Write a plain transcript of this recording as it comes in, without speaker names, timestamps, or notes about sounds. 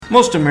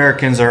Most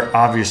Americans are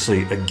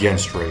obviously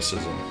against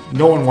racism.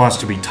 No one wants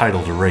to be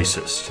titled a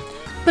racist.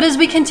 But as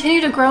we continue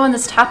to grow on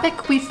this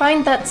topic, we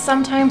find that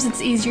sometimes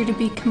it's easier to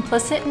be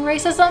complicit in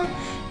racism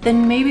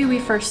than maybe we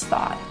first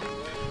thought.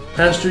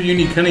 Pastor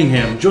Uni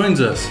Cunningham joins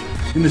us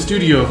in the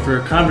studio for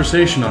a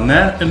conversation on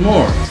that and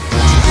more.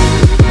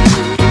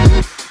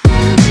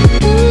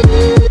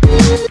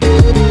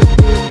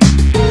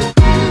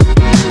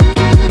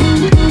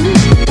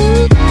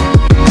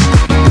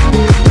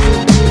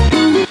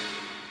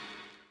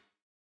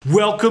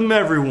 Welcome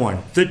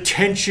everyone. The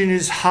tension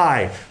is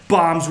high.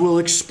 Bombs will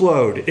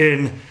explode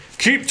in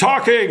Keep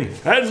Talking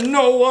and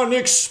No One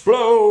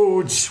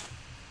Explodes.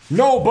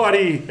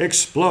 Nobody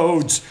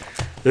explodes.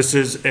 This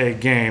is a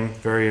game,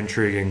 very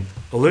intriguing.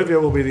 Olivia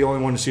will be the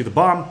only one to see the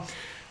bomb.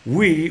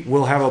 We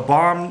will have a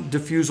bomb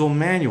defusal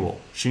manual.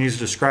 She needs to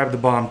describe the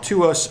bomb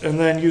to us, and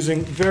then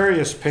using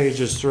various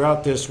pages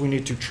throughout this, we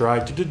need to try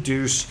to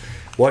deduce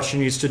what she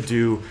needs to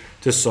do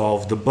to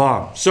solve the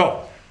bomb.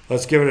 So,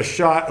 let's give it a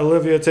shot.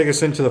 Olivia, take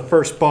us into the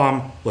first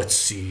bomb. Let's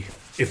see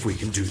if we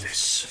can do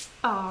this.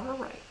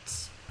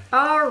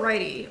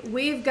 Alrighty.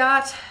 We've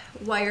got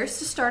wires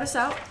to start us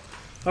out.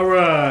 All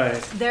right.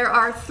 There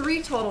are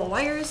 3 total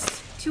wires.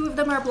 2 of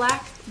them are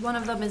black. 1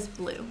 of them is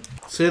blue.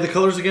 Say the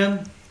colors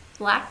again.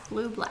 Black,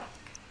 blue, black.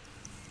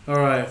 All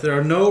right. If there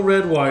are no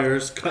red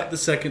wires, cut the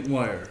second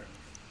wire.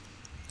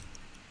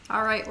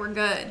 Alright, we're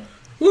good.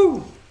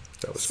 Woo!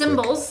 That was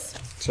Symbols.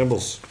 quick.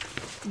 Symbols.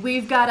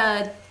 We've got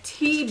a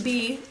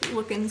TB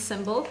looking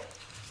symbol.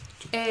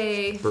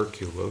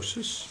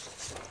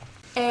 Tuberculosis.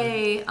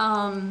 A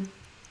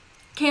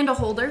candle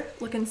holder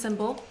looking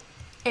symbol.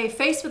 A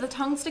face with a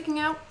tongue sticking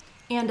out.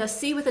 And a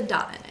C with a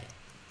dot in it.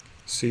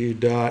 C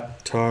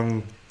dot,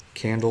 tongue,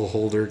 candle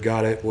holder.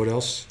 Got it. What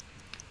else?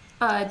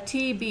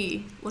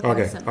 TB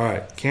looking symbol. All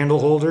right. Candle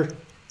holder,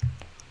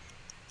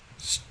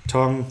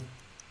 tongue,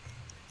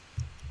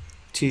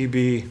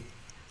 TB,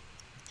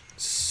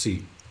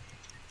 C.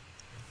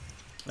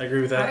 I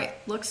agree with that.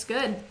 Alright, looks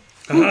good.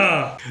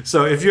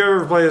 So if you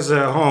ever play this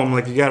at home,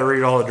 like you got to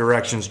read all the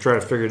directions, try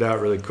to figure it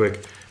out really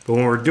quick. But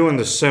when we're doing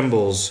the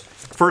symbols,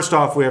 first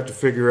off, we have to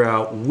figure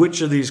out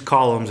which of these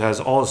columns has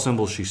all the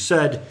symbols she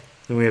said.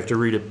 Then we have to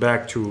read it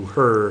back to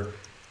her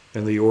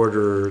in the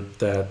order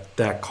that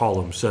that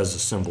column says the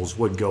symbols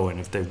would go in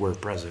if they were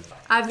present.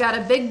 I've got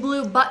a big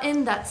blue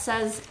button that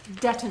says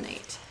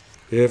detonate.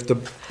 If the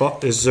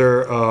is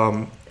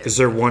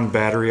there one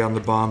battery on the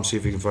bomb? See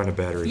if you can find a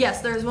battery.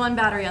 Yes, there's 1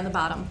 battery on the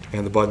bottom.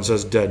 And the button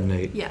says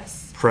detonate.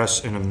 Yes.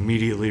 Press and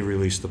immediately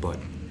release the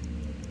button.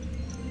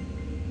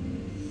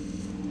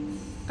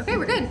 Okay,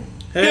 we're good.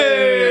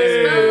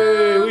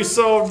 Hey! We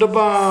solved the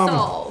bomb.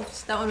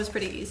 Solved. That one was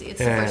pretty easy. It's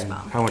the first And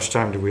bomb. how much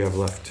time do we have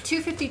left?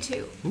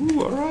 2:52.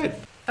 Ooh, all right.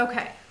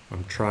 Okay.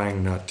 I'm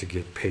trying not to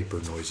get paper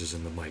noises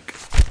in the mic.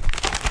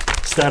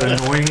 Is that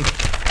annoying?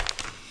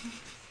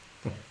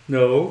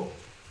 No.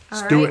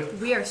 All do right. it.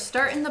 We are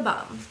starting the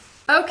bomb.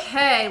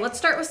 Okay, let's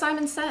start with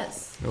Simon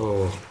Says.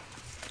 Oh,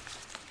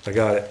 I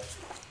got it.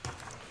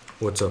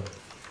 What's up?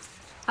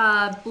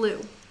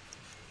 Blue.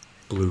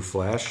 Blue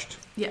flashed.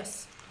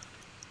 Yes.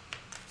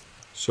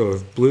 So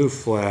if blue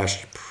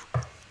flashed,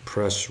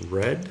 press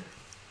red.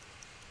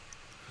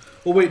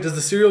 Well, wait. Does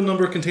the serial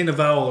number contain a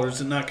vowel, or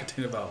does it not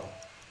contain a vowel?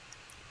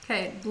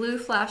 Okay, blue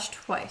flashed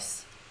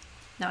twice.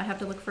 Now I have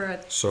to look for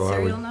a So I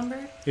serial would-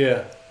 number.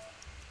 Yeah.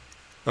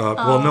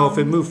 Well, no, if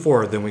it moved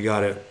forward, then we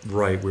got it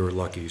right. We were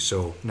lucky.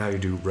 So now you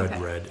do red,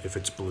 Okay. red. If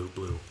it's blue,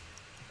 blue.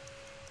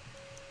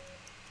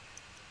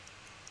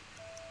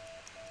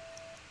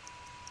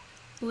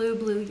 Blue,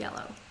 blue,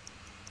 yellow.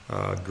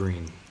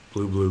 Green.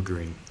 Blue, blue,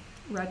 green.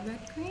 Red, red,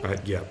 green?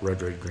 Yeah,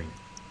 red, red, green.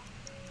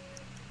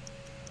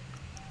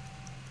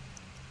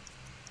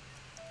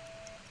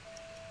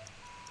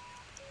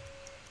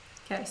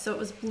 Okay, so it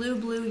was blue,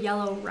 blue,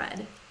 yellow,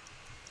 red.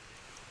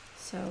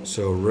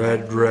 So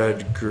red,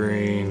 red,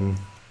 green.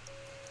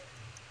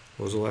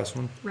 What was the last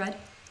one? Red?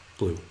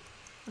 Blue.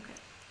 Okay.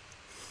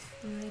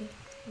 Red,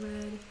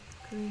 red,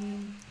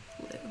 green,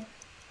 blue.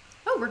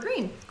 Oh, we're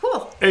green.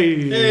 Cool.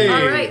 Hey!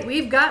 All right,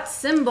 we've got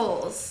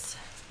symbols.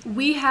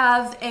 We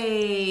have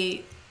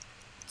a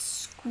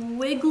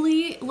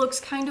squiggly,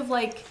 looks kind of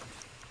like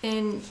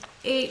an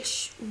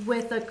H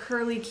with a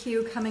curly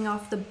Q coming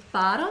off the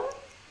bottom.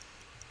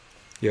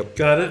 Yep.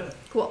 Got it.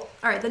 Cool.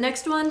 All right, the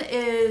next one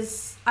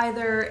is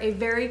either a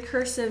very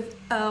cursive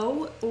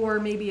O or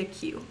maybe a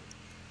Q.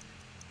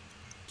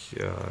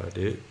 Got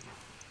it.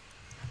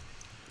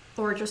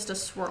 Or just a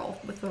swirl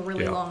with a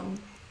really Yeah. long...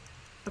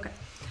 Okay.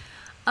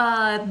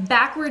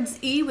 Backwards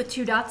E with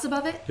 2 dots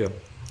above it. Yep.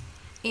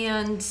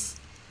 And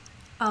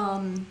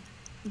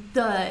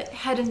the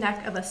head and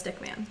neck of a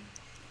stick man.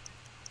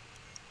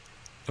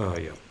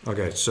 Yeah.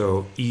 Okay,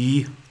 so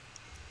E,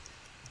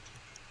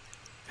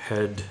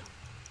 head,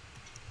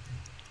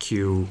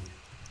 Q,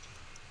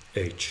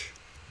 H.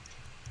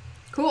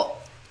 Cool.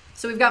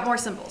 So we've got more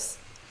symbols.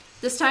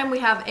 This time we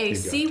have a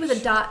C with a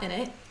dot in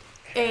it,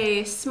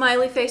 a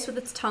smiley face with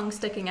its tongue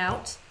sticking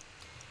out,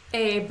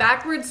 a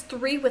backwards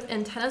 3 with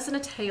antennas and a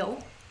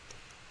tail,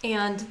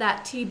 and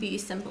that TB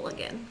symbol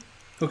again.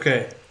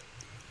 Okay.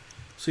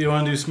 So you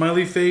want to do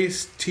smiley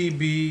face,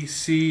 TB,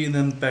 C, and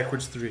then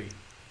backwards 3.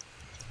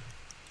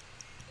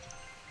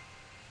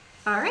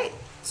 All right,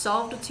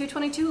 solved with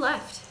 222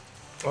 left.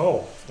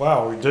 Oh,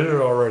 wow, we did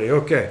it already.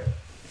 Okay.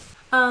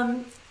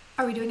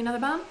 Are we doing another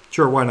bomb?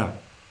 Sure, why not?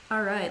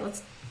 All right,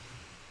 let's.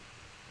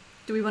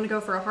 Do we want to go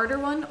for a harder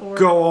one or?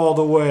 Go all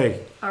the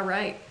way. All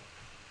right,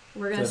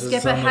 we're gonna That doesn't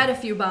skip sound ahead like-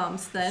 a few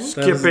bombs then.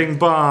 Skipping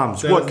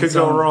bombs. that What doesn't could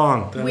go sound-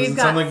 wrong? That We've doesn't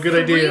got sound like a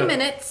good 3 idea.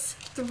 minutes,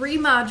 3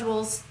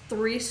 modules,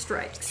 3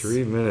 strikes.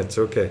 3 minutes,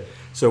 okay.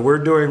 So we're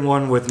doing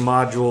one with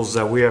modules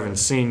that we haven't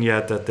seen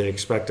yet that they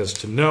expect us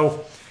to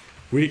know.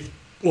 We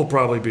will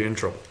probably be in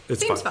trouble.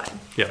 It's Seems fine. fine.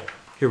 Yeah,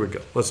 here we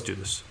go. Let's do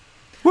this.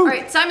 All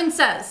right, Simon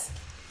Says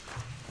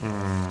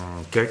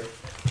Okay,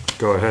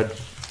 go ahead.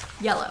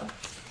 yellow.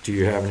 Do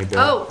you have any back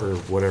Oh. or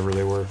whatever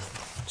they were?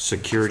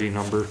 Security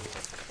number?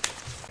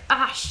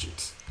 Ah,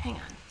 shoot. Hang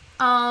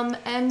on.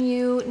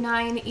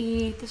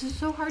 MU9E. This is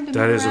so hard to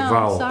That move is a around.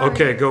 vowel. Sorry.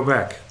 Okay, go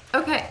back.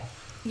 Okay.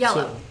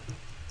 Yellow.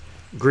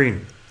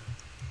 Green.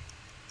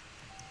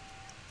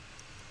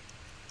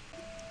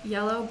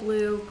 Yellow,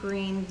 blue,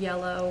 green,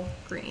 yellow,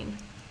 green.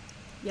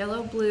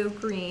 Yellow, blue,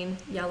 green,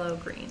 yellow,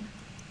 green.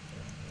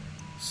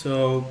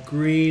 So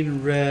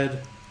green,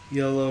 red,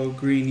 yellow,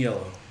 green,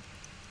 yellow.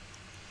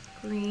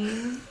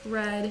 Green,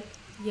 red,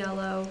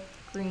 yellow,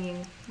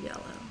 green,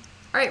 yellow.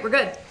 All right, we're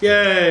good.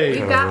 Yay!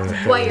 We've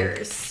got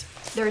wires.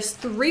 There's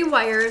 3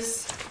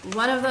 wires.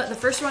 One of the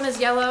first one is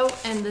yellow,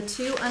 and the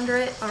 2 under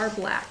it are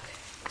black.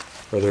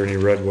 Are there any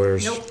red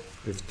wires? Nope.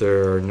 If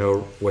there are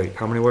no, wait,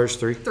 how many wires?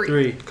 3?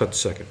 3. Cut the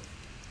second.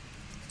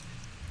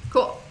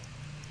 Cool.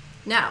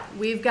 Now,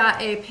 we've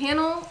got a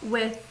panel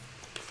with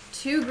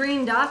 2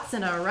 green dots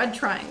and a red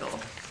triangle.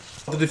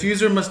 The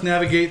diffuser must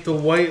navigate the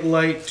white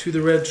light to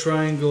the red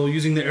triangle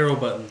using the arrow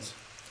buttons.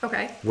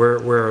 Okay. Where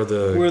are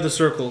the? Where are the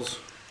circles?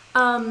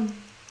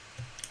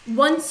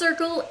 One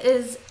circle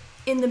is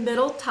in the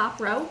middle,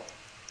 top row,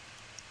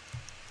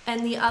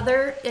 and the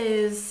other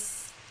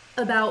is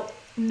about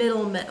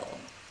middle.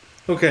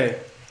 Okay.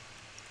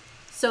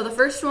 So the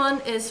first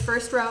one is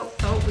first row.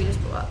 Oh, we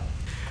just blew up.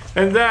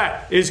 And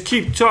that is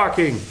keep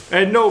talking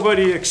and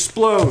nobody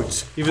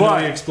explodes. Even though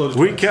But we exploded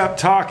we twice. kept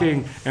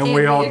talking and we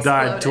we all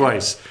exploded. died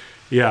twice.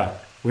 Yeah,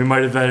 we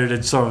might have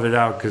edited some of it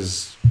out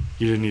because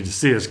you didn't need to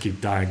see us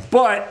keep dying.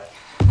 But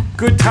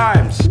good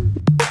times.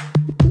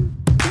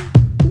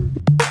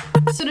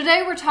 So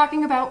today we're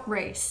talking about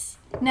race.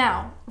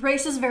 Now,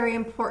 race is very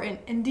important.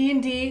 In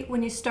D&D,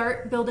 when you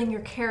start building your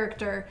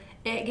character,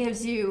 it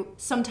gives you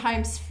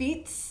sometimes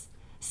feats,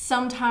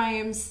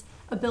 sometimes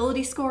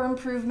ability score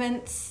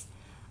improvements.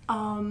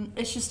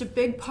 It's just a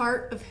big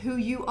part of who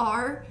you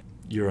are.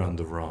 You're on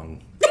the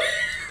wrong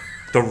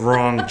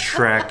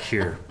track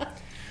here.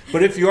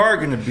 But if you are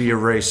going to be a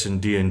race in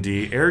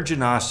D&D, Air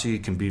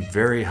Genasi can be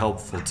very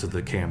helpful to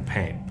the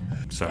campaign.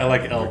 So I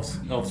like elves.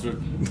 Elves are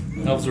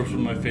some of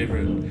my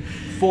favorite.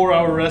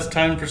 4-hour rest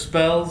time for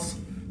spells.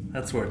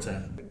 That's where it's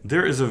at.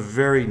 There is a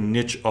very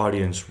niche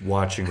audience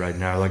watching right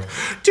now, like,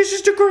 this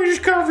is the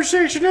greatest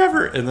conversation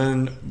ever. And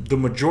then the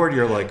majority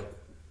are like,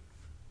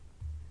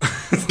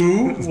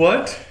 Who?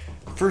 What?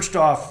 first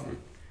off,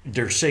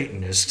 they're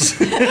Satanists.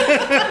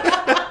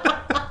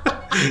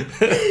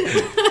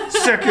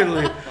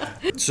 Secondly,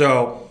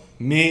 so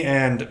me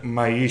and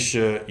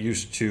Maisha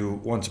used to,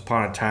 once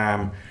upon a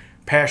time,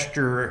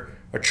 pastor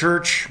a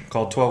church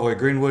called 12-Way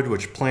Greenwood,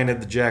 which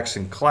planted the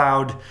Jackson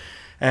Cloud.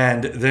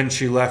 And then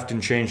she left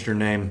and changed her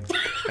name.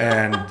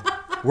 And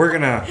we're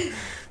going to...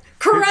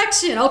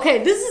 Correction.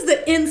 Okay, this is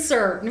the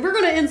insert. We're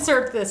going to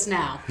insert this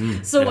now.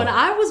 So when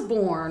I was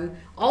born,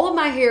 all of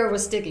my hair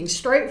was sticking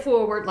straight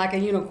forward like a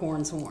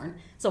unicorn's horn.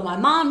 So my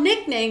mom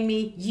nicknamed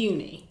me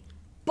Uni.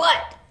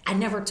 But I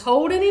never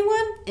told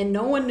anyone, and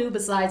no one knew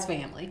besides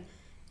family.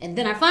 And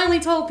then I finally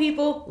told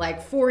people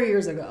like 4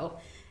 years ago.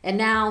 And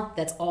now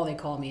that's all they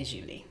call me is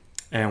Uni.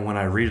 And when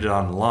I read it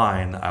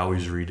online, I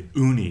always read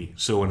Uni.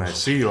 So when I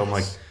see you, I'm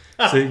like,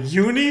 is it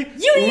Uni?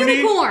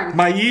 Unicorn.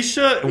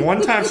 Maisha? And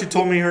one time she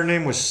told me her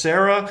name was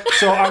Sarah.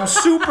 So I'm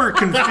super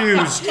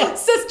confused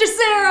Sister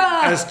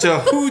Sarah! as to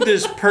who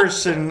this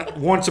person,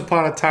 once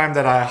upon a time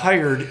that I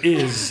hired,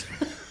 is.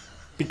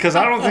 Because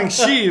I don't think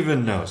she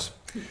even knows.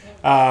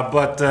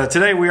 But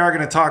today we are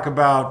going to talk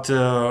about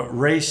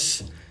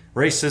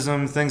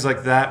racism, things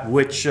like that,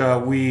 which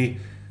we...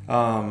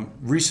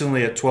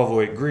 recently at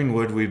 1208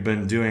 Greenwood, we've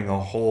been doing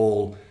a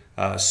whole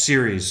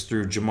series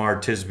through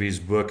Jamar Tisby's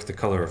book, The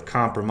Color of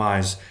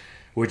Compromise,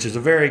 which is a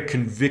very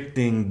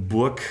convicting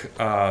book,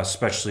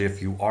 especially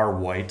if you are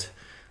white,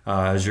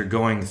 as you're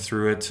going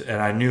through it. And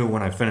I knew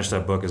when I finished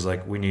that book, is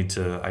like,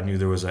 I knew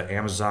there was an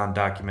Amazon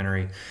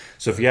documentary.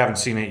 So if you haven't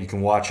seen it, you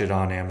can watch it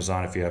on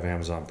Amazon if you have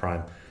Amazon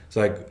Prime. It's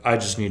like, I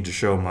just need to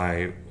show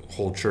my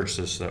whole church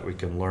this so that we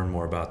can learn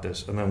more about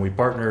this. And then we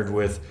partnered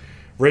with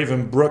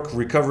Ravenbrook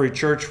Recovery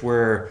Church,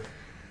 where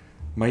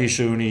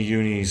Maisha,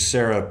 Uni,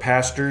 Sarah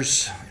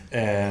pastors,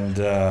 and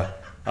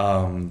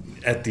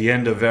at the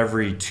end of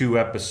every 2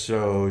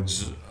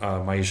 episodes,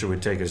 Maisha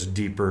would take us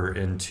deeper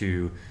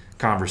into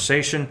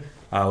conversation,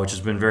 which has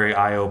been very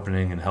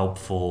eye-opening and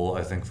helpful,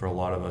 I think, for a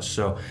lot of us.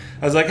 So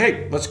I was like,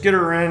 hey, let's get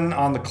her in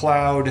on the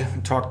cloud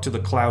and talk to the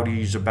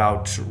cloudies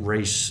about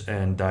race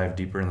and dive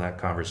deeper into that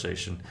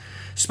conversation.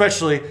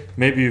 Especially,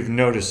 maybe you've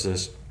noticed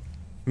this,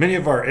 many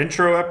of our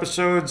intro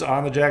episodes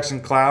on the Jackson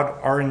Cloud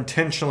are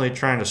intentionally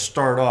trying to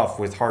start off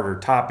with harder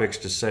topics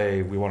to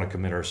say we want to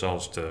commit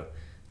ourselves to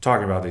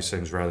talking about these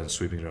things rather than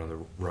sweeping it under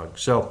the rug.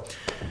 So,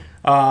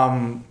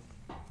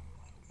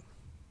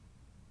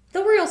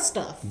 The real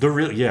stuff.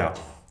 yeah.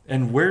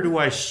 And where do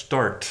I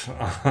start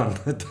on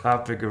the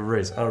topic of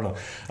race? I don't know.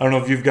 I don't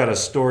know if you've got a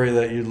story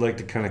that you'd like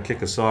to kind of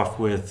kick us off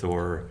with,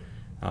 or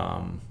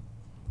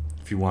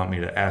if you want me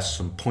to ask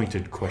some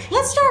pointed questions.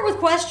 Let's start with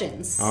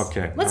questions.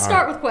 Okay. Let's all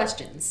start right. with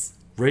questions.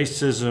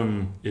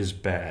 Racism is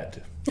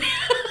bad.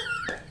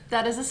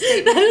 That is a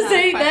statement.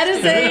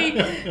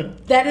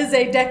 That is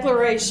a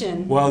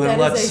declaration. Well, then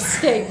that let's- is a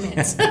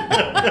statement.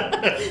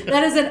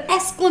 That is an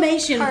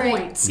exclamation All right,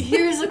 point.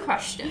 here's a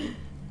question.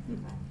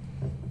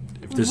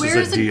 If this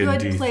Where's is a a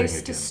D&D good place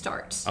thing to again.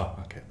 start? Oh,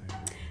 okay.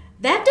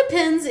 That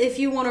depends if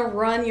you want to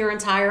run your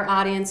entire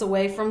audience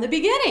away from the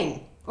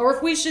beginning, or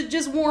if we should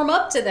just warm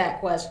up to that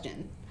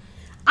question.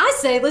 I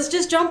say let's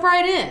just jump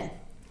right in.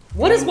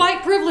 What does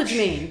white privilege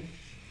mean?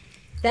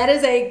 That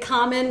is a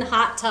common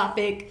hot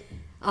topic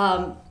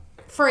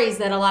phrase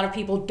that a lot of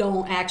people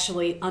don't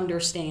actually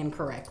understand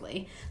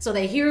correctly. So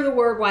they hear the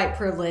word white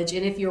privilege,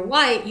 and if you're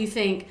white, you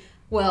think,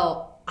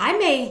 well, I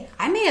may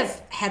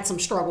have had some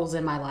struggles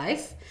in my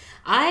life.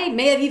 I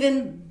may have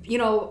even,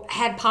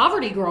 had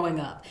poverty growing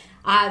up.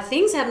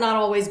 Things have not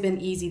always been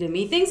easy to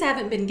me. Things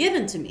haven't been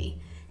given to me.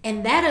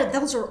 And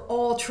those are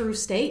all true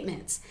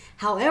statements.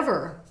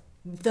 However,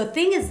 the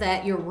thing is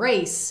that your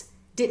race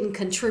didn't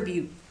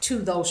contribute to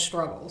those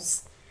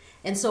struggles.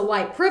 And so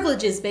white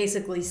privilege is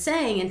basically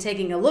saying, and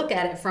taking a look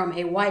at it from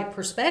a white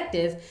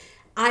perspective,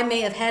 I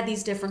may have had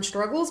these different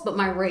struggles, but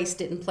my race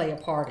didn't play a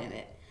part in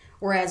it.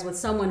 Whereas with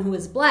someone who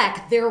is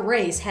black, their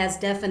race has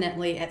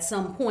definitely at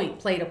some point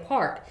played a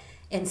part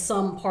in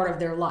some part of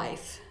their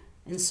life.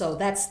 And so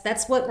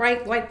that's what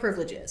white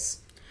privilege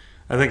is.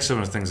 I think some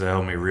of the things that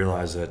help me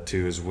realize that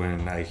too is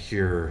when I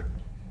hear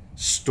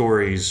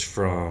stories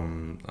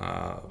from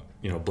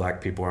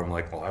black people where I'm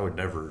like, well, I would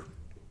never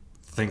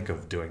think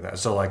of doing that.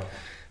 So like,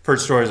 I've heard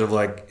stories of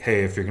like,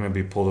 hey, if you're going to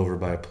be pulled over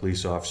by a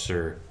police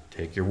officer,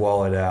 take your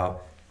wallet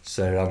out,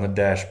 set it on the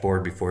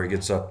dashboard before he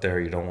gets up there.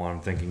 You don't want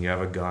him thinking you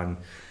have a gun.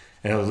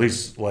 And at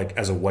least like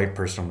as a white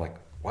person, I'm like,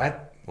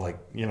 what?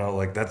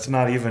 Like, that's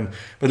not even.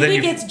 But then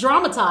He gets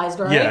dramatized,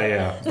 right?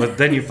 Yeah. But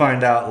then you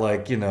find out,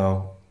 like,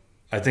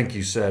 I think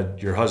you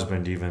said your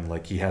husband even,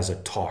 like, he has a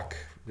talk.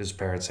 His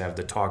parents have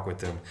the talk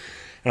with him.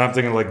 And I'm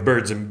thinking like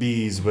birds and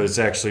bees, but it's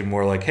actually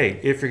more like, hey,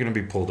 if you're going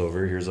to be pulled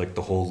over, here's like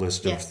the whole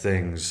list of Yes.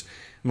 things.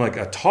 I'm like,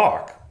 a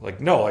talk?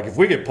 Like, no, like if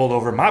we get pulled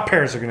over, my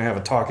parents are going to have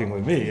a talking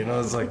with me.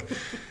 It's like,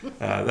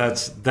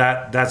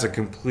 that's a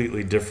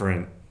completely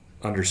different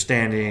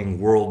understanding,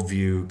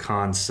 worldview,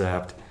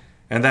 concept.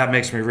 And that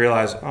makes me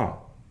realize, oh,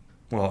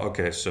 well,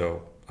 okay,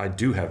 so I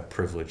do have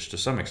privilege to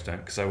some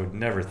extent because I would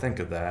never think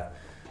of that.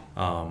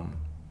 And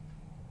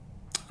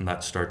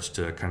that starts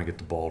to kind of get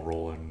the ball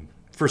rolling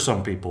for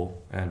some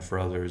people, and for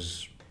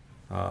others,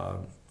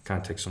 kind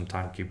of takes some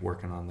time to keep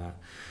working on that.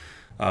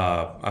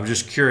 I'm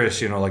just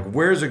curious, like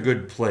where's a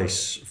good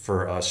place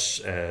for us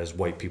as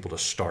white people to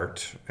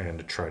start and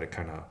to try to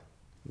kind of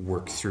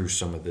work through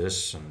some of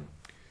this and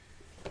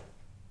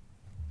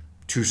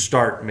to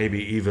start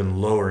maybe even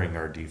lowering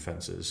our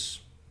defenses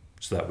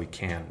so that we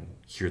can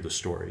hear the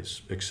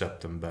stories,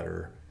 accept them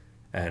better,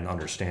 and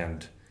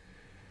understand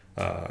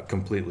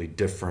completely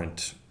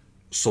different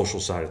social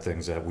side of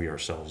things that we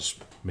ourselves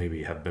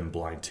maybe have been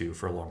blind to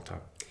for a long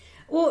time.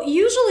 Well,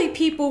 usually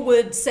people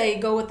would say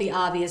go with the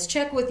obvious,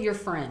 check with your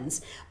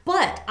friends.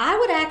 But I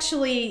would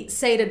actually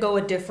say to go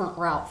a different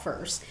route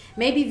first.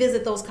 Maybe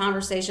visit those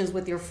conversations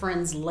with your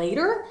friends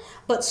later,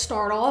 but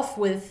start off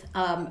with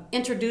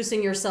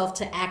introducing yourself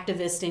to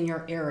activists in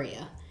your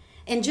area.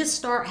 And just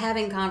start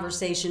having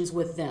conversations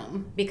with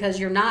them, because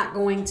you're not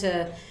going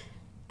to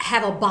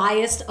have a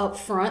biased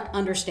upfront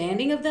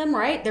understanding of them,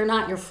 right? They're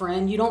not your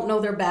friend. You don't know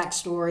their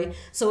backstory.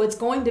 So it's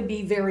going to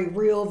be very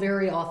real,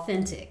 very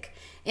authentic.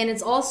 And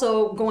it's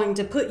also going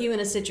to put you in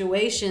a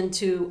situation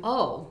to,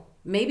 oh,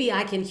 maybe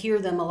I can hear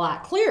them a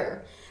lot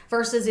clearer.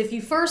 Versus if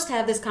you first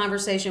have this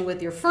conversation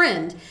with your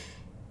friend,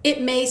 it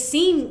may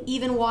seem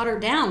even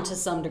watered down to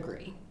some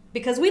degree,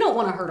 because we don't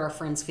want to hurt our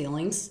friends'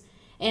 feelings.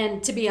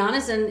 And to be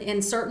honest,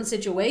 in certain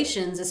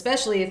situations,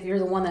 especially if you're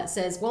the one that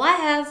says, well, I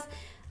have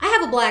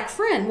a black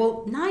friend.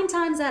 Well, 9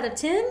 times out of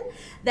 10,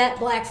 that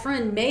black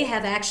friend may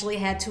have actually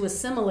had to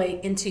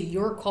assimilate into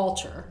your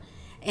culture.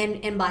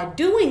 And by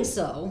doing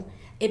so,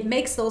 it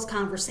makes those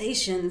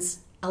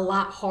conversations a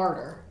lot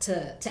harder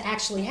to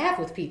actually have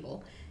with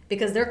people,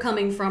 because they're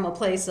coming from a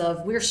place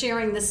of, we're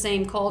sharing the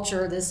same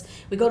culture,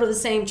 we go to the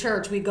same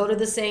church, we go to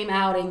the same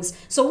outings,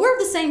 so we're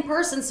the same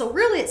person. So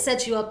really it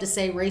sets you up to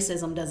say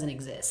racism doesn't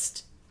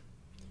exist.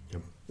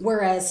 Yep.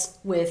 Whereas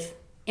with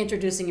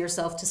introducing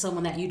yourself to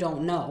someone that you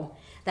don't know,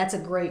 that's a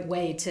great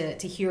way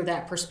to hear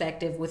that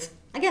perspective with,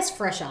 I guess,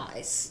 fresh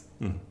eyes.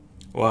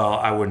 Well,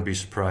 I wouldn't be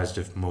surprised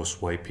if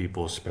most white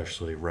people,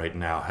 especially right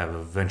now, have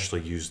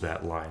eventually used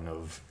that line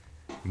of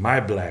my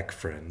black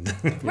friend.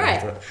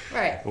 Right,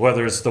 right.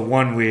 Whether it's the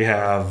one we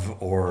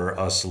have or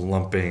us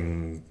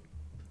lumping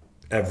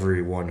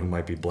everyone who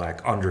might be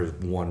black under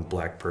one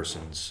black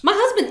person's. My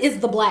husband is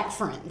the black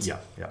friend. Yeah,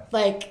 yeah.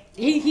 Like,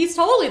 he's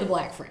totally the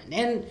black friend.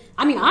 And,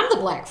 I mean, I'm the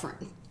black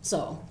friend.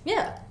 So,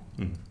 yeah.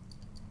 Any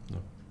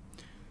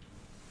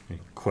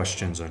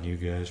questions on you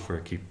guys before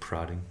I keep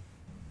prodding?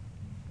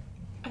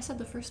 I said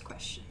the first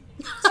question.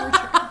 It's your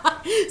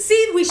turn.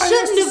 See, we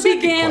shouldn't have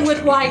second began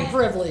with question. white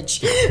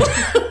privilege.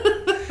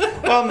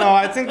 Well, no,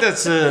 I think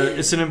it's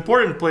an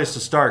important place to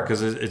start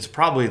because it's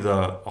probably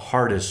the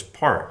hardest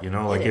part. You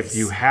know, like It if is.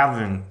 you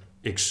haven't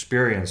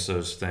experienced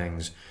those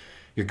things,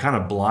 you're kind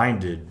of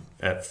blinded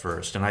at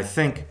first. And I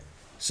think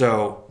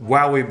so.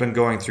 While we've been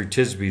going through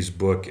Tisby's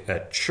book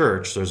at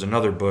church, there's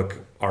another book.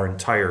 Our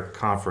entire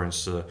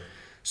conference, the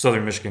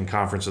Southern Michigan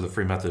Conference of the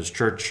Free Methodist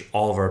Church,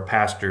 all of our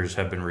pastors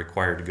have been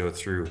required to go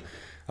through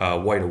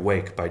Wide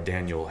Awake by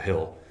Daniel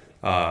Hill,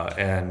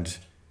 and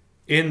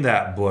in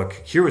that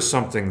book, here was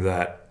something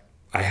that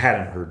I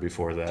hadn't heard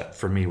before that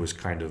for me was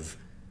kind of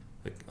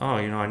like, oh,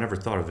 you know, I never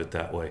thought of it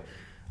that way.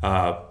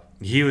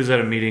 He was at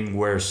a meeting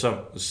where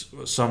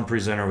some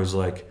presenter was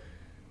like,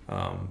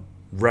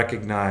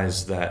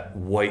 recognize that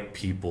white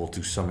people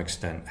to some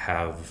extent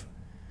have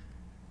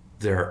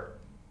their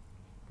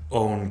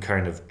own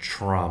kind of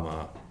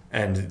trauma.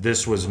 And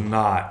this was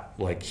not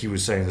like, he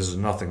was saying this is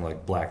nothing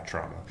like black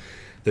trauma.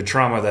 The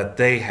trauma that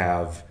they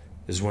have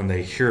is when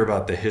they hear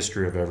about the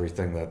history of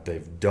everything that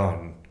they've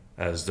done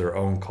as their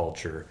own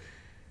culture.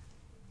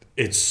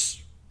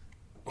 It's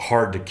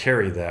hard to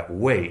carry that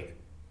weight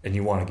and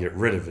you want to get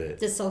rid of it.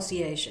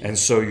 Dissociation. And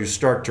so you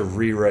start to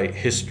rewrite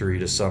history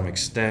to some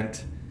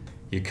extent.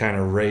 You kind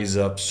of raise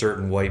up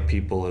certain white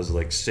people as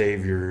like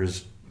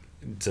saviors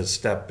to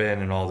step in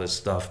and all this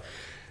stuff.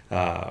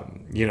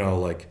 You know,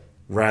 like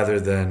rather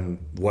than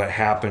what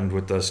happened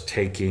with us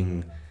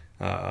taking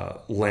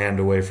land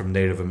away from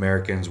Native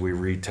Americans, we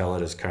retell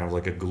it as kind of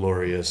like a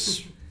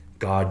glorious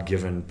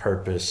God-given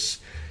purpose.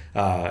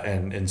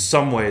 And in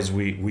some ways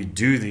we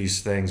do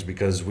these things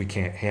because we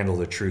can't handle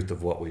the truth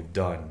of what we've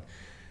done.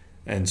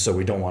 And so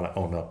we don't want to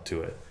own up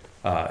to it.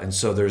 And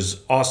so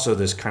there's also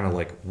this kind of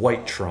like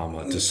white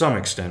trauma to some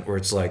extent where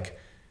it's like,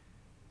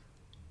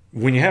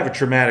 when you have a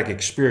traumatic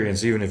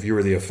experience, even if you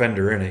were the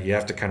offender in it, you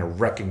have to kind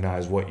of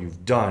recognize what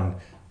you've done,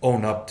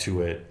 own up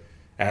to it,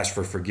 ask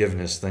for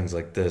forgiveness, things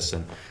like this.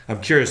 And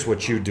I'm curious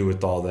what you do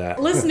with all that.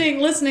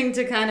 listening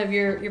to kind of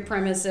your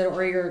premise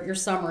or your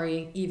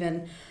summary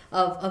even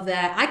of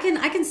that, I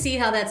can see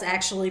how that's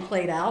actually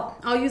played out.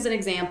 I'll use an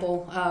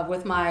example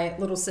with my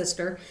little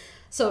sister.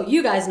 So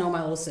you guys know my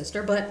little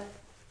sister, but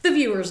the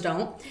viewers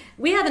don't.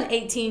 We have an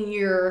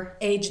 18-year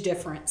age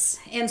difference.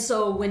 And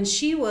so when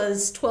she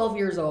was 12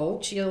 years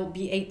old, she'll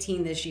be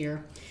 18 this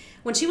year.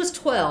 When she was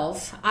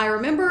 12, I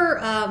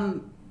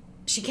remember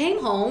she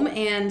came home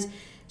and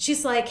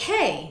she's like,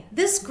 hey,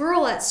 this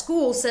girl at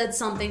school said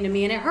something to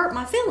me and it hurt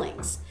my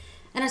feelings.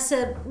 And I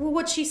said, well,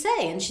 what'd she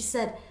say? And she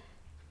said,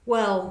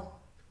 well,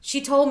 she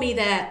told me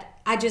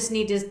that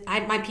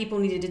my people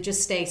needed to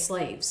just stay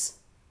slaves.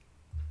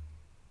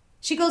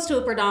 She goes to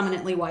a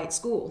predominantly white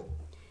school.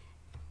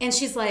 And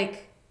she's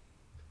like,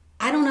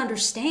 I don't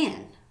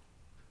understand.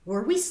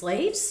 Were we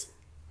slaves?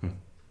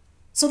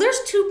 So there's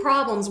two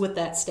problems with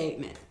that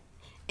statement.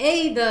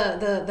 A,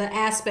 the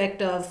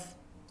aspect of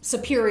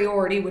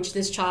superiority, which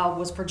this child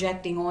was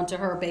projecting onto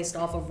her based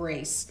off of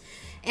race.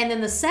 And then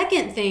the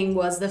second thing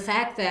was the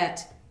fact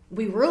that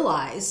we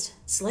realized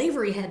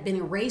slavery had been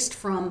erased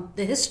from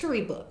the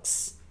history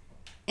books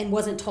and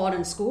wasn't taught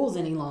in schools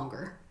any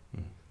longer.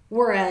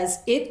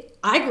 Whereas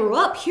I grew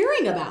up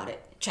hearing about it.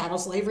 Chattel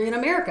slavery in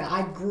America.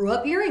 I grew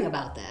up hearing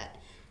about that.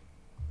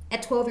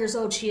 At 12 years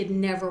old, she had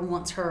never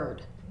once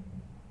heard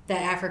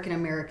that African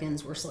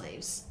Americans were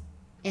slaves.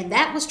 And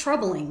that was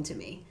troubling to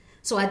me.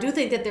 So I do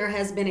think that there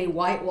has been a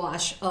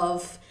whitewash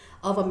of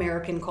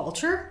American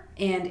culture,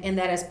 and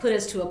that has put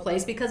us to a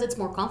place because it's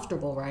more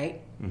comfortable,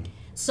 right?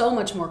 So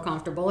much more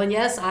comfortable. And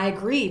yes, I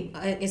agree,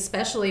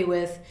 especially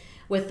with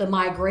the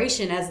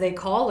migration, as they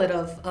call it,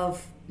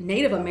 of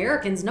Native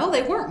Americans. No,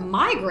 they weren't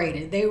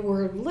migrated. They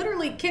were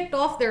literally kicked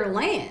off their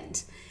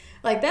land.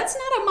 Like, that's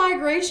not a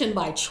migration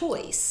by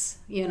choice,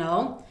 you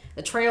know?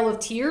 The Trail of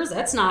Tears,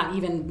 that's not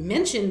even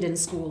mentioned in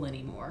school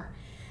anymore.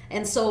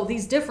 And so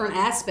these different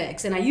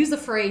aspects, and I use the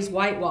phrase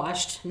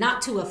whitewashed,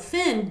 not to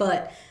offend,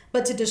 but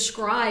to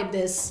describe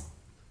this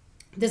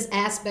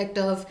aspect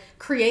of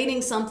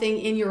creating something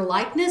in your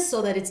likeness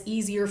so that it's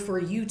easier for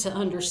you to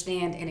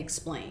understand and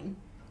explain.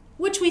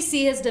 Which we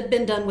see has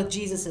been done with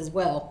Jesus as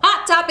well.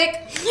 Hot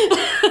topic!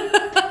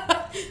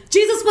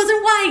 Jesus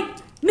wasn't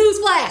white!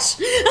 Newsflash!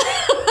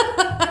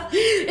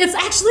 It's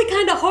actually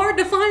kind of hard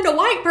to find a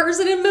white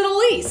person in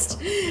Middle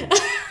East.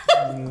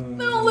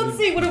 No, let's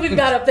see what do we've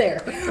got up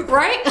there,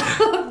 right?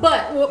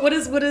 But what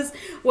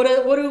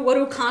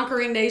do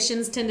conquering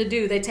nations tend to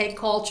do? They take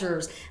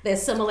cultures, they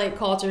assimilate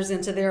cultures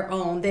into their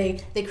own.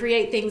 They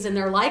create things in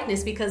their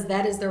likeness because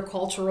that is their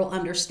cultural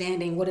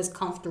understanding, what is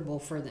comfortable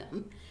for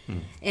them.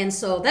 And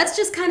so that's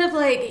just kind of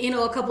like,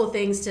 a couple of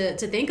things to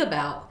think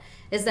about.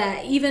 Is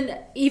that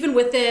even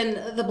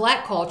within the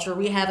Black culture,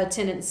 we have a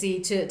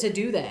tendency to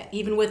do that.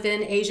 Even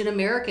within Asian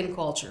American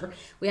culture,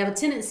 we have a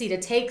tendency to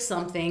take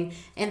something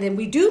and then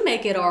we do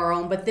make it our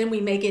own, but then we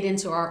make it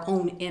into our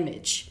own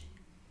image,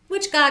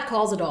 which God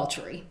calls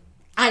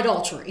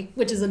idolatry,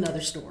 which is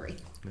another story.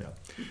 Yeah,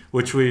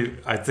 which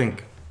I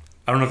don't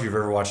know if you've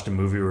ever watched a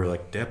movie where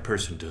like that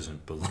person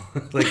doesn't belong.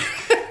 Like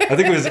I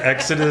think it was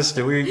Exodus.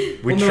 Did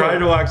we tried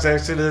to watch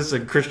Exodus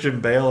and Christian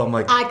Bale? I'm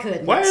like, I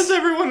couldn't. Why is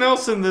everyone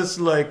else in this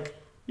like?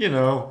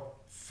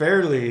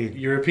 Fairly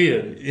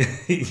European.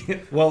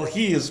 Well,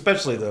 he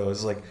especially though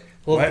is like,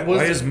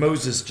 why is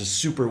Moses just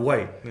super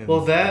white?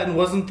 Well, that and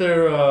wasn't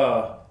there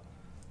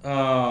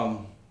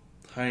Hermione,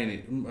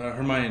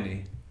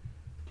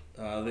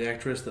 the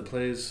actress that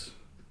plays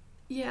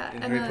in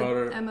Harry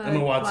Potter,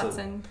 Emma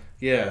Watson.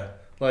 Yeah,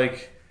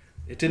 like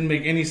it didn't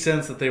make any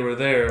sense that they were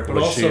there, but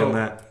was also she in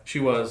that? She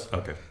was.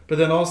 Okay, but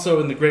then also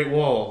in the Great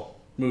Wall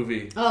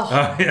movie.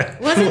 Oh, yeah.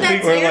 Wasn't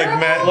that Or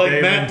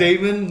terrible? Matt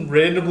Damon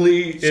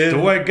randomly the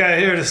white guy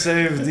here to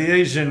save the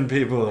Asian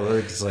people.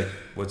 It's like,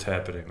 what's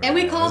happening? And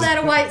we call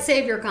that a white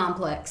savior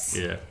complex.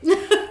 Yeah.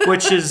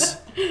 Which is,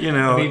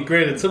 I mean,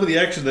 granted, some of the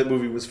action in that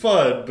movie was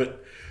fun,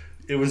 but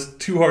it was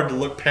too hard to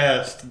look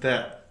past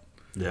that.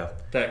 Yeah.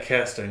 That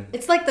casting.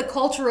 It's like the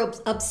culture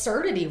of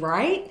absurdity,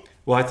 right?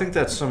 Well, I think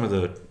that's some of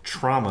the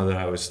trauma that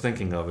I was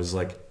thinking of is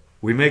like,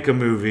 we make a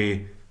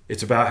movie,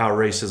 it's about how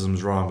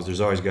racism's wrong, but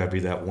there's always got to be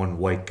that one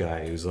white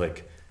guy who's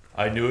like,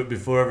 I knew it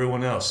before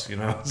everyone else,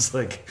 It's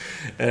like,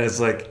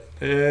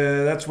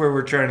 that's where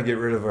we're trying to get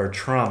rid of our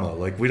trauma.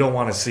 Like, we don't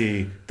want to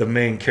see the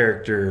main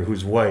character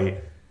who's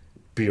white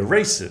be a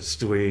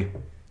racist.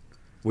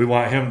 We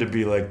want him to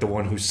be like the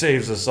one who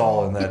saves us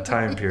all in that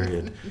time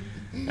period.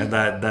 And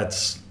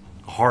that's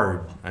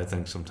hard, I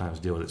think, sometimes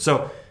to deal with it.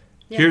 So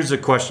here's a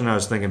question I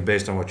was thinking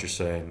based on what you're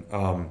saying.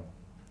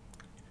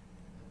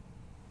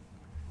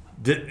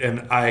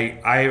 And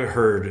I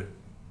heard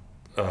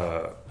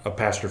a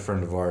pastor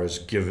friend of ours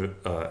give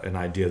an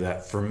idea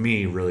that for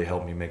me really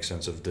helped me make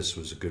sense of this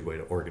was a good way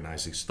to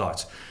organize these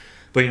thoughts.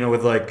 But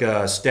with like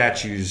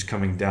statues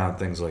coming down,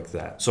 things like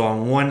that. So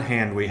on one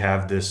hand we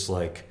have this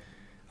like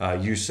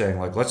you saying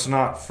like, let's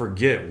not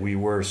forget we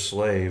were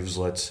slaves.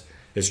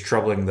 It's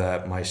troubling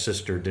that my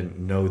sister didn't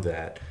know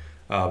that.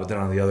 But then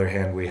on the other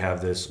hand we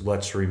have this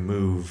let's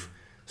remove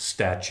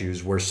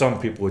statues where some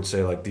people would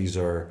say like these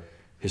are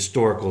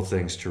historical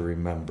things to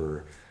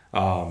remember.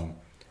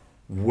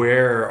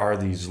 Where are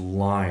these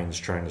lines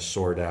trying to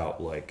sort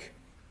out, like,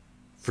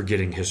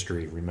 forgetting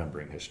history,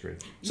 remembering history?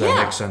 Does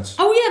that make sense?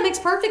 Oh, yeah, it makes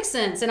perfect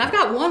sense. And I've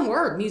got one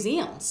word,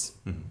 museums.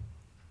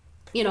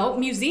 Mm-hmm.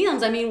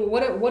 Museums, I mean,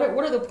 what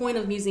are the point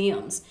of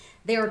museums?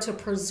 They are to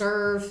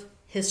preserve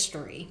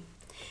history.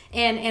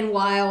 And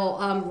while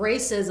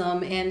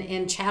racism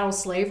and chattel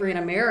slavery in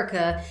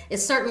America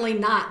is certainly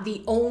not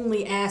the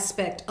only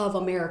aspect of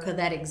America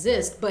that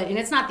exists, and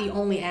it's not the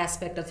only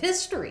aspect of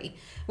history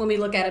when we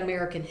look at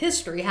American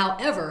history.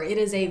 However, it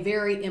is a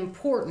very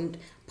important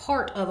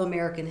part of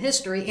American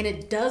history, and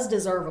it does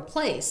deserve a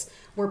place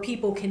where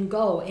people can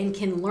go and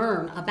can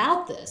learn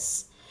about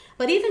this.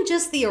 But even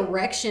just the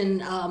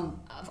erection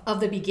of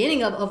the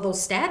beginning of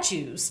those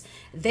statues,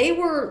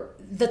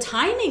 the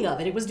timing of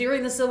it was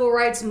during the Civil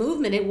Rights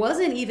Movement. It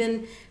wasn't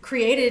even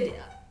created,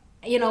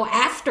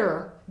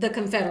 after the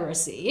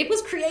Confederacy. It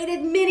was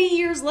created many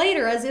years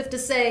later as if to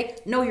say,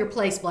 know your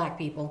place, Black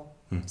people.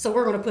 So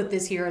we're going to put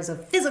this here as a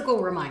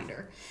physical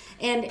reminder.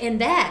 And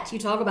that, you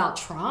talk about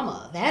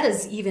trauma, that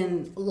has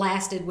even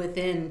lasted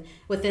within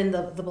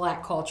the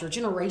Black culture,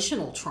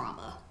 generational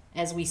trauma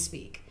as we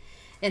speak.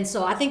 And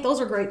so I think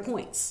those are great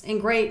points and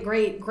great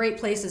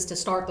places to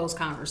start those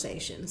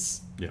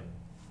conversations. Yeah.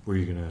 Were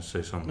you going to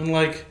say something?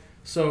 And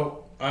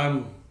so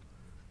I'm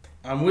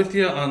with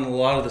you on a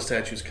lot of the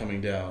statues coming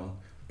down,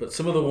 but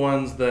some of the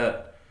ones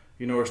that,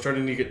 are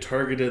starting to get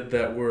targeted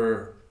that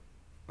were,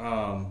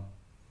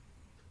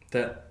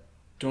 that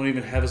don't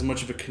even have as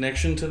much of a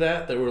connection to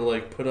that were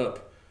like put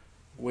up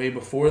way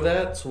before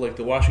that. So like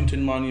the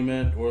Washington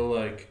Monument or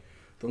like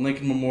the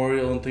Lincoln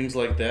Memorial and things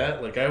like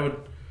that. Like I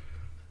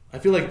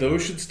feel like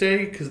those should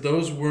stay because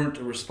those weren't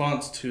a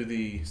response to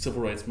the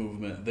Civil Rights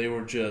Movement. They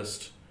were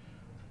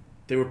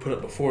put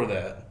up before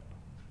that,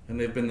 and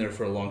they've been there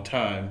for a long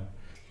time.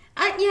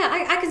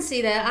 I can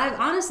see that.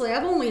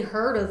 I've only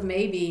heard of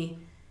maybe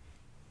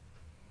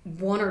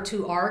one or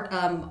two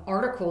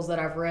articles that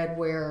I've read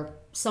where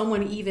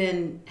someone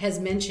even has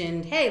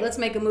mentioned, hey, let's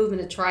make a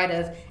movement to try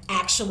to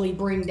actually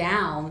bring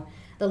down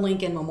the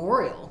Lincoln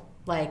Memorial.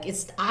 Like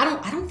I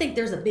don't think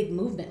there's a big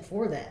movement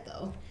for that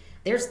though.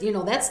 There's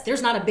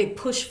not a big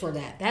push for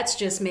that. That's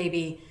just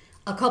maybe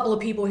a couple of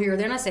people here or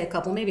there, and I say a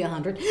couple, maybe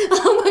 100, a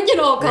couple,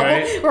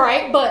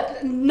 right?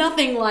 But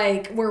nothing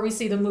like where we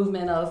see the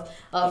movement of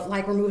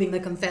like removing the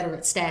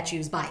Confederate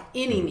statues by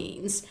any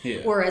means.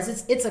 Yeah.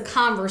 Whereas it's a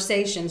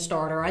conversation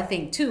starter, I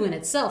think, too, in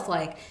itself.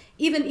 Like,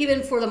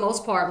 even for the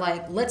most part,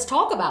 like, let's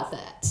talk about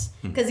that.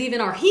 Because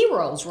even our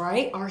heroes,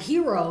 right? Our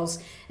heroes,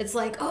 it's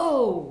like,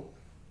 oh,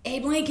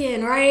 Abe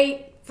Lincoln,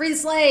 right? Free the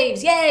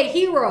slaves, yay,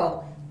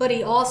 hero. But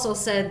he also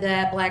said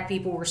that black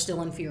people were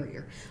still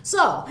inferior.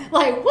 So,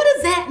 like, what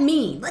does that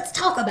mean? Let's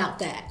talk about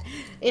that.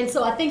 And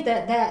so I think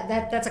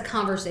that's a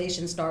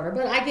conversation starter.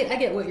 But I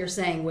get what you're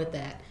saying with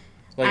that.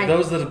 Like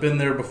those that have been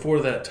there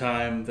before that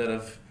time that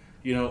have,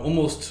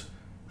 almost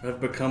have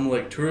become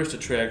like tourist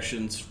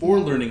attractions for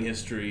learning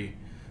history,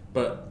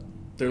 but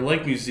they're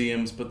like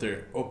museums, but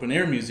they're open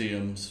air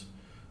museums.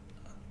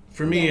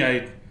 For me,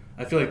 I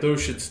feel like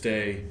those should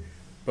stay.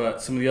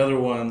 But some of the other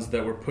ones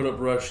that were put up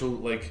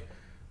like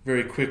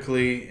very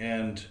quickly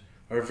and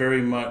are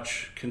very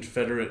much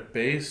Confederate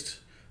based,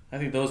 I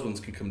think those ones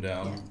can come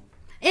down.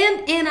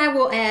 Yeah. And I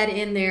will add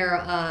in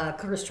there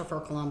Christopher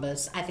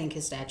Columbus. I think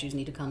his statues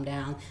need to come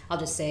down. I'll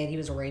just say it. He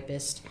was a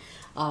rapist.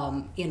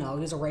 He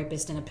was a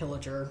rapist and a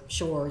pillager.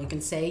 Sure, you can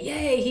say,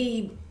 yay,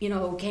 he,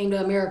 came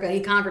to America,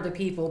 he conquered the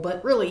people,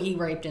 but really he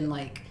raped and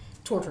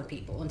tortured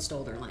people and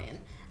stole their land.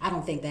 I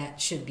don't think that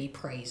should be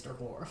praised or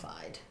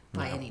glorified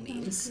by any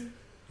means.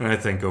 And I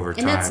think over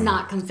time... And that's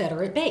not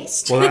Confederate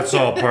based. Well, that's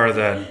all part of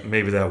that,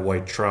 maybe that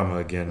white trauma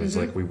again. It's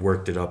like we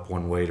worked it up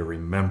one way to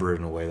remember it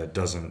in a way that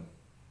doesn't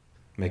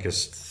make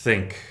us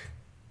think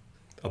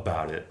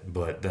about it.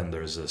 But then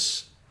there's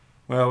this,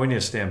 well, we need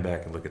to stand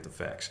back and look at the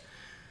facts.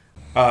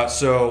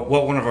 So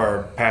what one of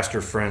our pastor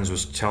friends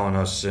was telling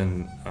us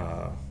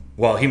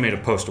he made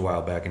a post a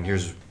while back, and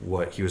here's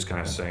what he was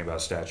kind of saying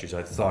about statues.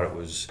 I thought it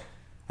was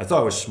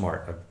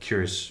smart. I'm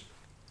curious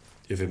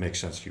if it makes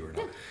sense to you or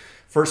not.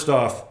 First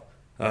off,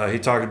 he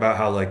talked about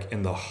how, like,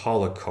 in the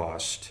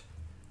Holocaust,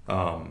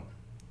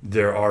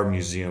 there are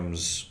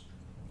museums,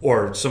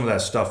 or some of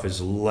that stuff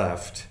is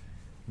left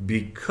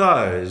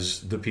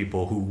because the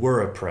people who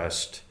were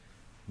oppressed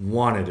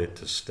wanted it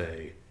to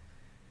stay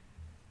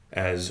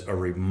as a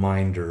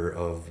reminder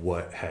of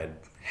what had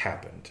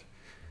happened,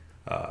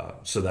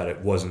 so that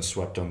it wasn't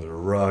swept under the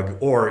rug.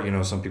 Or,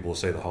 some people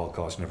say the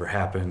Holocaust never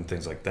happened,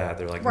 things like that.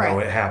 They're like, no,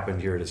 it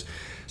happened, here it is.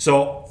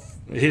 So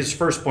his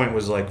first point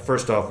was, like,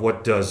 first off,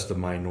 what does the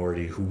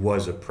minority who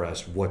was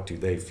oppressed, what do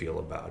they feel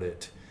about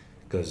it?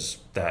 Because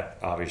that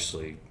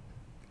obviously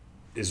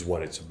is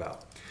what it's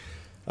about.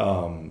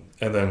 And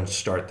then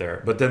start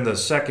there. But then the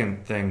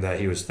second thing that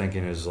he was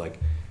thinking is, like,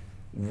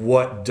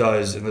 what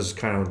does, and this is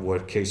kind of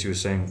what Casey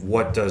was saying,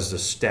 what does the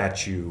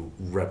statue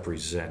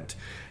represent?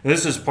 And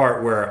this is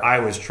part where I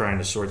was trying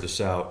to sort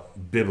this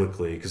out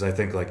biblically, because I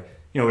think, like,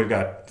 we've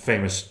got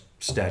famous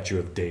statue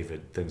of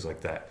David, things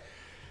like that.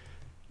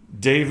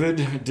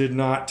 David did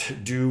not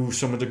do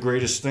some of the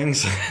greatest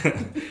things,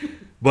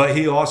 but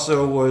he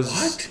also was...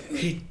 What?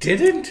 He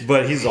didn't?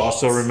 But he's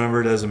also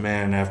remembered as a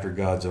man after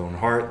God's own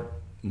heart.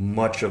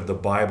 Much of the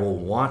Bible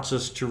wants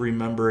us to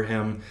remember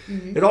him.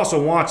 Mm-hmm. It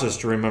also wants us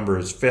to remember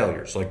his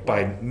failures. Like,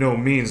 by no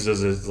means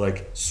does it,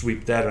 like,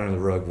 sweep that under the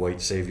rug,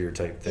 white savior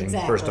type thing.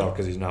 Exactly. First off,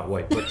 because he's not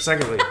white. But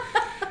secondly,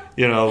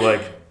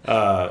 the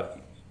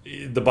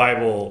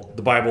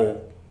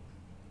Bible...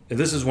 And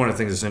this is one of the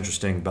things that's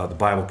interesting about the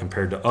Bible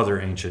compared to other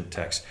ancient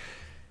texts.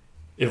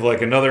 If,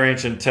 like, another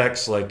ancient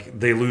text, like,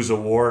 they lose a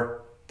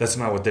war, that's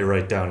not what they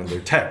write down in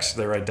their text.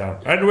 They write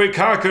down, and we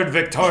conquered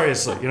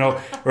victoriously,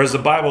 Whereas the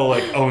Bible,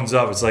 like, owns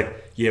up. It's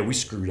like, yeah, we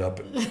screwed up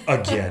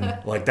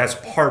again. Like, that's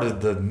part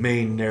of the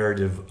main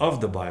narrative of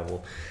the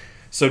Bible.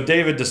 So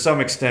David, to some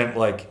extent,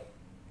 like,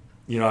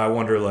 I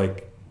wonder,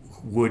 like,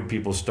 would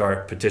people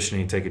start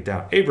petitioning to take it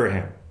down?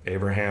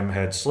 Abraham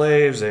had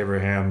slaves.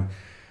 Abraham...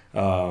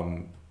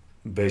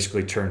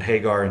 basically turned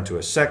Hagar into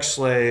a sex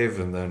slave,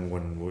 and then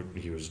when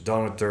he was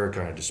done with her,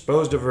 kind of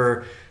disposed of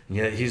her. And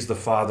yet he's the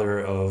father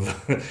of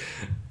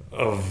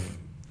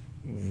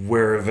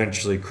where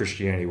eventually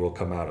Christianity will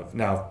come out of.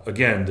 Now,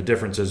 again, the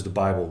difference is the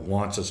Bible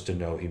wants us to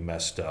know he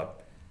messed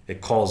up.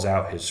 It calls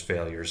out his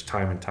failures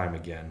time and time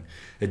again.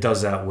 It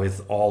does that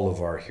with all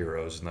of our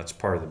heroes, and that's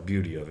part of the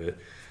beauty of it.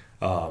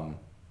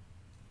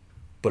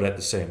 But at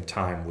the same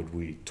time, would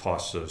we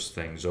toss those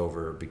things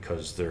over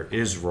because there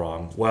is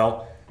wrong?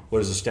 Well, what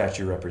does the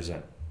statue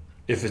represent?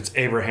 If it's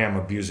Abraham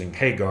abusing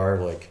Hagar,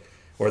 like,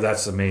 or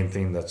that's the main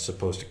thing that's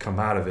supposed to come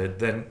out of it,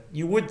 then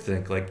you would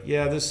think, like,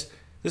 yeah, this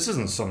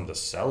isn't something to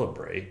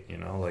celebrate,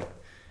 like,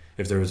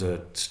 if there was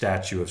a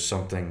statue of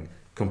something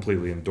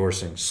completely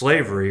endorsing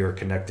slavery or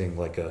connecting,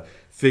 like, a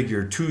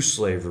figure to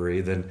slavery,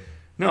 then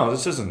no,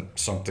 this isn't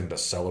something to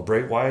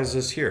celebrate. Why is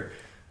this here?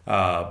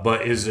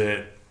 But is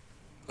it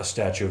a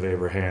statue of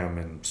Abraham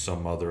in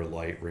some other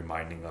light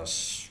reminding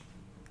us,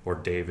 or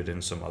David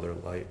in some other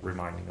light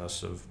reminding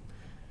us of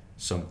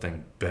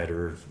something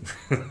better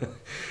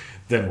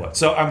then what?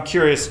 So I'm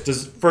curious.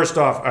 First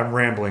off, I'm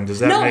rambling. Does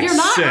that No, make you're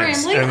not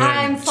sense? rambling. And then-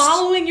 I'm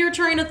following your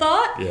train of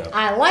thought. Yeah.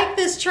 I like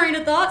this train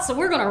of thought, so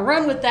we're going to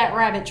run with that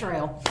rabbit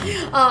trail.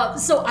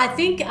 So I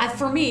think,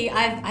 for me,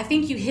 I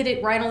think you hit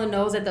it right on the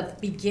nose at the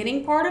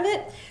beginning part of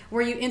it,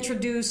 where you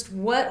introduced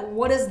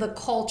what is the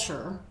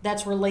culture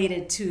that's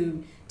related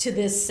to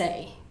this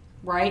say,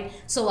 right?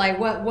 So like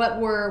what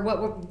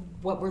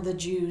were the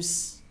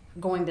Jews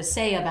going to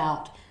say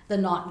about the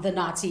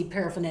Nazi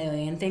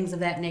paraphernalia and things of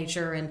that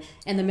nature and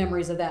the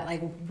memories of that?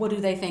 Like, what do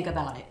they think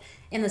about it?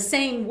 In the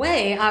same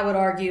way, I would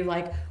argue,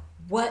 like,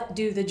 what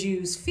do the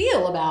Jews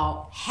feel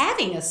about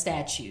having a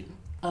statue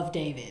of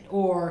David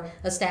or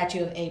a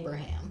statue of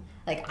Abraham?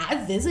 Like, I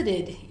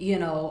visited,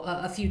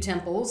 a few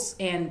temples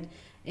and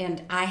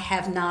I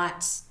have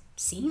not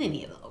seen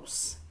any of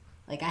those.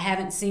 Like, I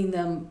haven't seen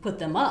them put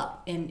them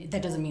up, and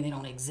that doesn't mean they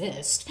don't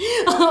exist.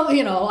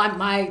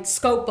 My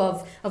scope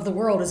of the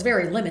world is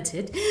very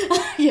limited,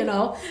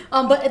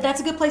 but that's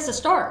a good place to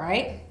start,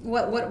 right?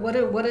 What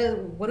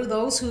do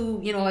those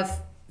who,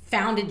 have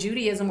founded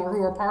Judaism or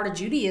who are part of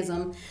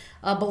Judaism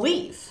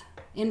believe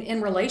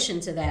in relation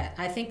to that?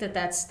 I think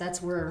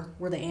that's where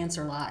the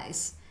answer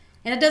lies.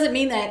 And it doesn't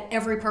mean that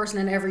every person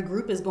in every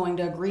group is going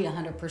to agree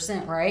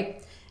 100%,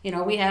 right?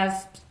 We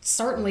have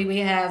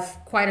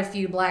quite a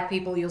few black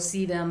people. You'll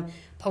see them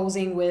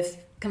posing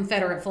with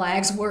Confederate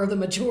flags where the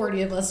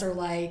majority of us are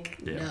like,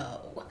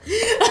 no,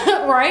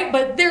 right?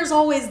 But there's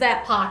always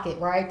that pocket,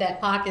 right? That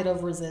pocket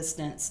of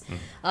resistance.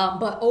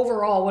 But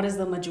overall, what does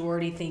the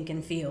majority think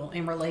and feel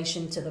in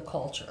relation to the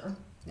culture?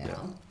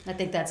 I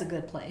think that's a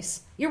good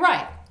place. You're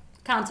right.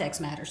 Context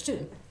matters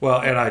too.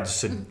 Well, and I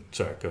just said,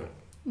 sorry, go ahead.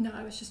 No,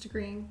 I was just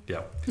agreeing.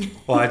 Yeah.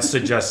 Well, I'd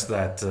suggest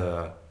that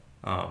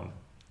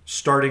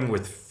starting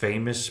with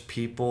famous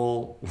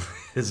people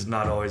is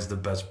not always the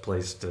best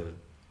place to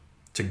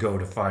go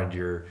to find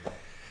your...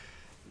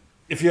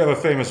 If you have a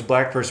famous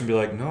black person, be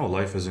like, no,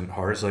 life isn't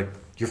hard. It's like,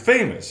 you're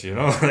famous,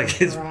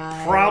 Like, it's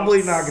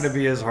probably not going to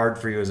be as hard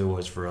for you as it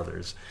was for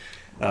others.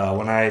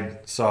 When I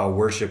saw a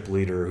worship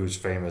leader who's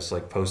famous,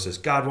 like, post this,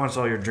 God wants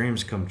all your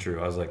dreams come true.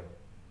 I was like,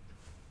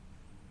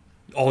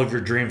 all of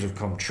your dreams have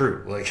come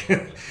true. Like,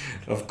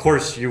 of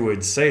course you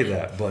would say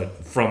that,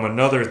 but from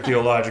another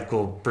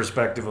theological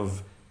perspective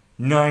of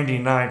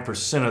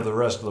 99% of the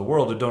rest of the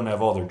world who don't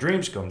have all their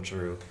dreams come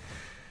true,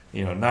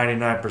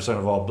 99%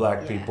 of all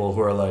black people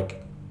who are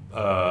like,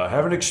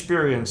 haven't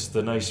experienced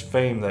the nice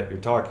fame that you're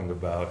talking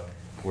about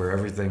where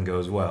everything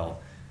goes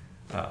well,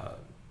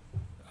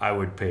 I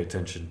would pay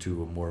attention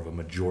to more of a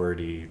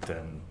majority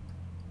than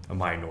a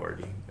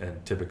minority.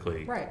 And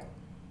typically... Right.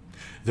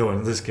 Though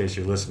in this case,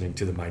 you're listening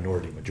to the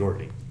minority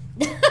majority.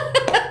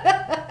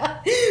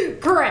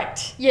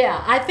 Correct.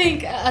 Yeah, I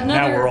think another...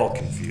 Now we're all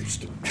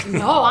confused.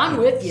 No, I'm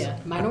with you.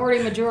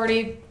 Minority,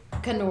 majority,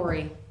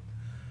 Kanori.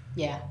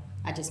 Yeah,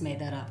 I just made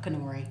that up,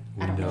 Kanori.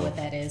 I don't know what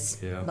that is,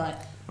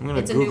 but I'm gonna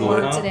it's Google a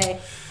new word it. today.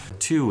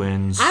 2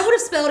 N's. I would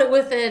have spelled it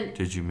with an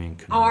Did you mean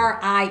Kanori?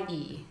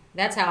 R-I-E.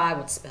 That's how I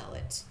would spell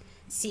it.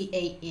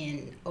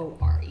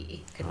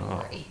 C-A-N-O-R-E.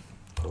 Kanori.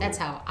 That's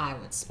how I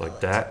would spell it.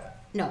 Like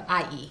that? No,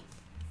 I-E.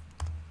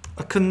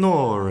 A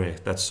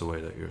Kanori. That's the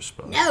way that you're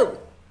spelling. No.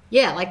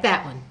 Yeah, like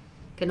that one.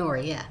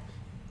 Kanori, yeah.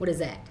 What is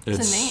that?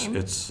 It's a name.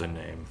 It's a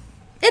name.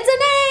 It's a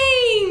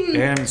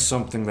name! And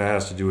something that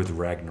has to do with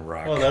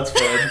Ragnarok. Oh, that's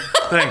fun.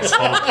 Thanks,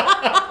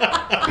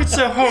 Hulk. It's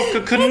a Hulk,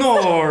 a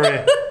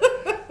Kanori.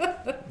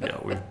 Yeah,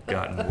 we've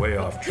gotten way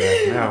off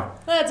track now.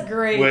 That's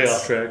great. Way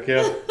off track,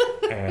 yeah.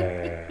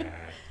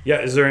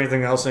 Yeah, is there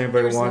anything else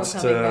anybody There's wants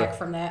no coming to... back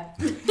from that.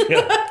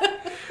 Yeah.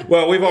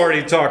 Well, we've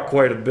already talked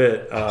quite a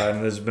bit,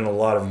 and there's been a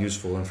lot of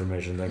useful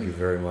information. Thank you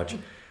very much.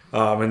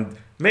 And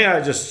may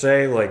I just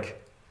say,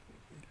 like,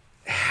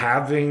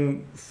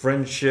 having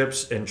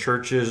friendships and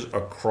churches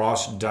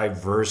across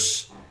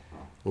diverse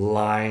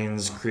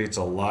lines creates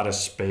a lot of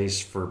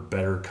space for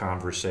better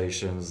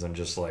conversations than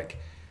just, like,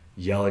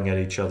 yelling at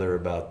each other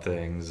about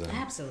things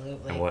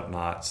Absolutely. and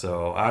whatnot.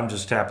 So I'm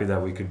just happy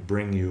that we could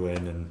bring you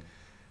in and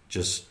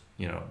just,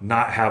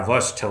 not have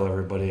us tell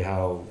everybody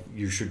how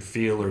you should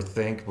feel or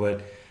think,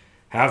 but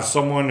have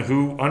someone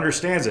who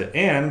understands it.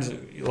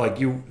 And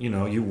like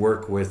you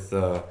work with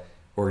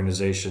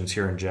organizations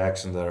here in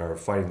Jackson that are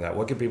fighting that.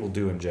 What can people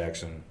do in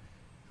Jackson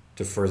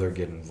to further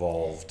get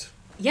involved?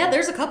 Yeah,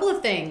 there's a couple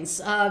of things.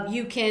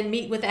 You can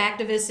meet with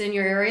activists in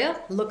your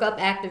area. Look up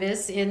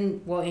activists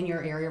in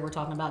your area. We're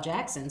talking about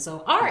Jackson,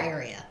 so our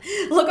area.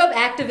 Look up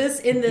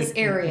activists in this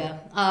area.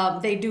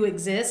 They do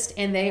exist,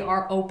 and they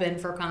are open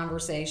for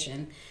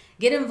conversation.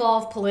 Get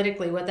involved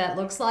politically, what that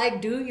looks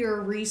like. Do your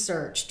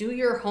research. Do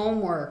your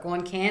homework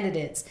on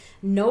candidates.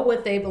 Know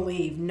what they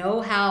believe.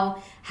 Know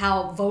how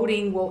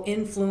voting will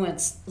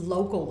influence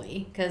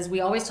locally. Because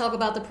we always talk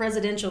about the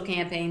presidential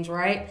campaigns,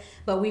 right?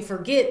 But we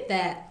forget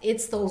that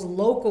it's those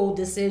local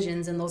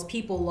decisions and those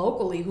people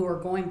locally who are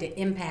going to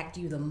impact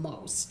you the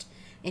most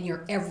in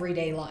your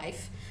everyday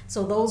life.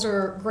 So those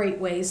are great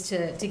ways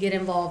to get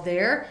involved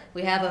there.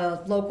 We have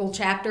a local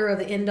chapter of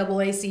the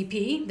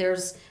NAACP.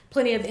 There's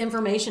plenty of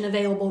information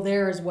available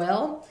there as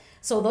well.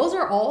 So those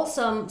are all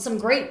some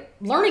great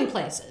learning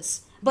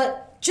places.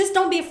 But just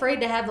don't be afraid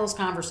to have those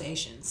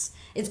conversations.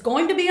 It's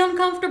going to be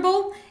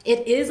uncomfortable.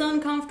 It is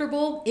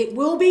uncomfortable. It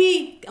will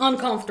be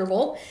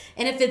uncomfortable.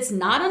 And if it's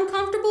not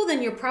uncomfortable,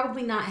 then you're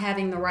probably not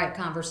having the right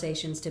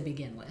conversations to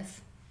begin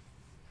with.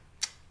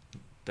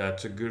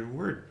 That's a good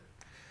word.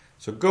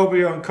 So go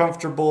be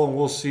uncomfortable, and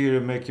we'll see you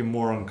to make you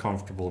more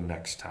uncomfortable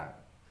next time.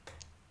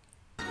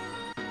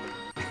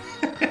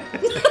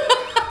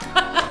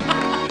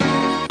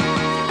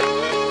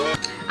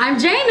 I'm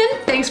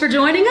Jamin. Thanks for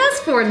joining us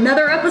for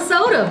another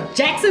episode of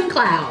Jackson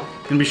Cloud.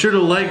 And be sure to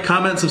like,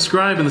 comment,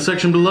 subscribe in the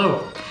section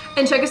below.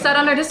 And check us out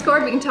on our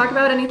Discord. We can talk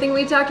about anything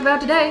we talked about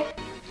today.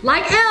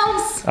 Like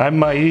elves. I'm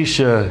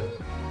Maisha.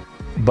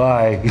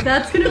 Bye.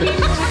 That's going to be...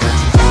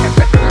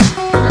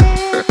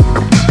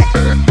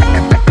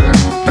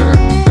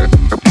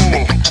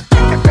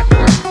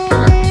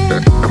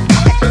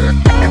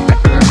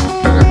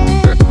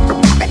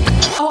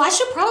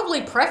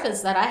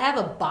 preface that I have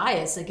a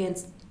bias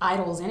against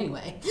idols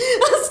anyway.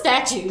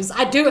 Statues,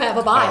 I do have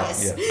a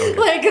bias.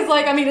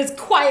 It's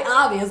quite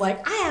obvious.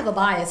 Like, I have a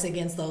bias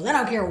against those. I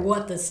don't care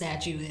what the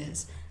statue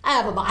is.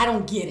 I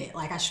don't get it.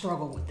 Like, I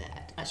struggle with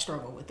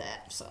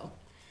that. So,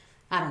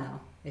 I don't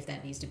know if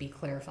that needs to be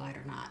clarified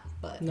or not.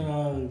 But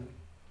no,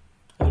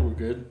 I think we're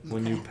good.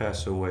 When you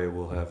pass away,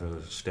 we'll have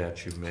a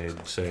statue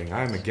made saying,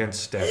 "I'm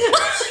against statues."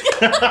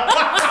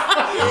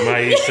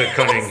 Maisha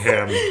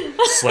Cunningham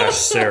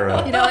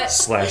 /Sarah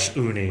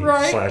 /Uni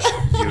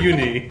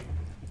 /Uni.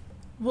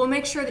 We'll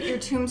make sure that your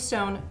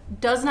tombstone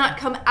does not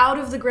come out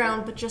of the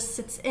ground, but just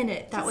sits in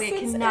it. That way it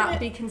cannot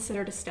be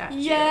considered a statue.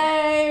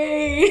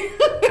 Yay!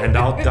 And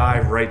I'll die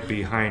right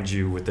behind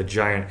you with a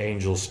giant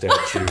angel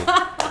statue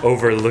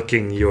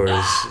overlooking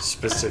yours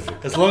specifically.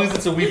 As long as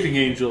it's a weeping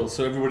angel,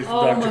 so everybody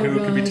from Doctor Who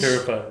can be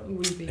terrified.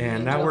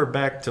 And now we're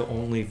back to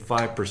only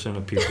 5%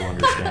 of people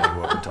understanding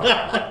what we're talking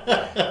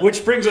about.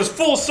 Which brings us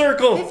full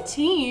circle.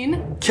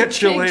 15.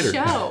 Catch you Big later.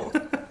 Show.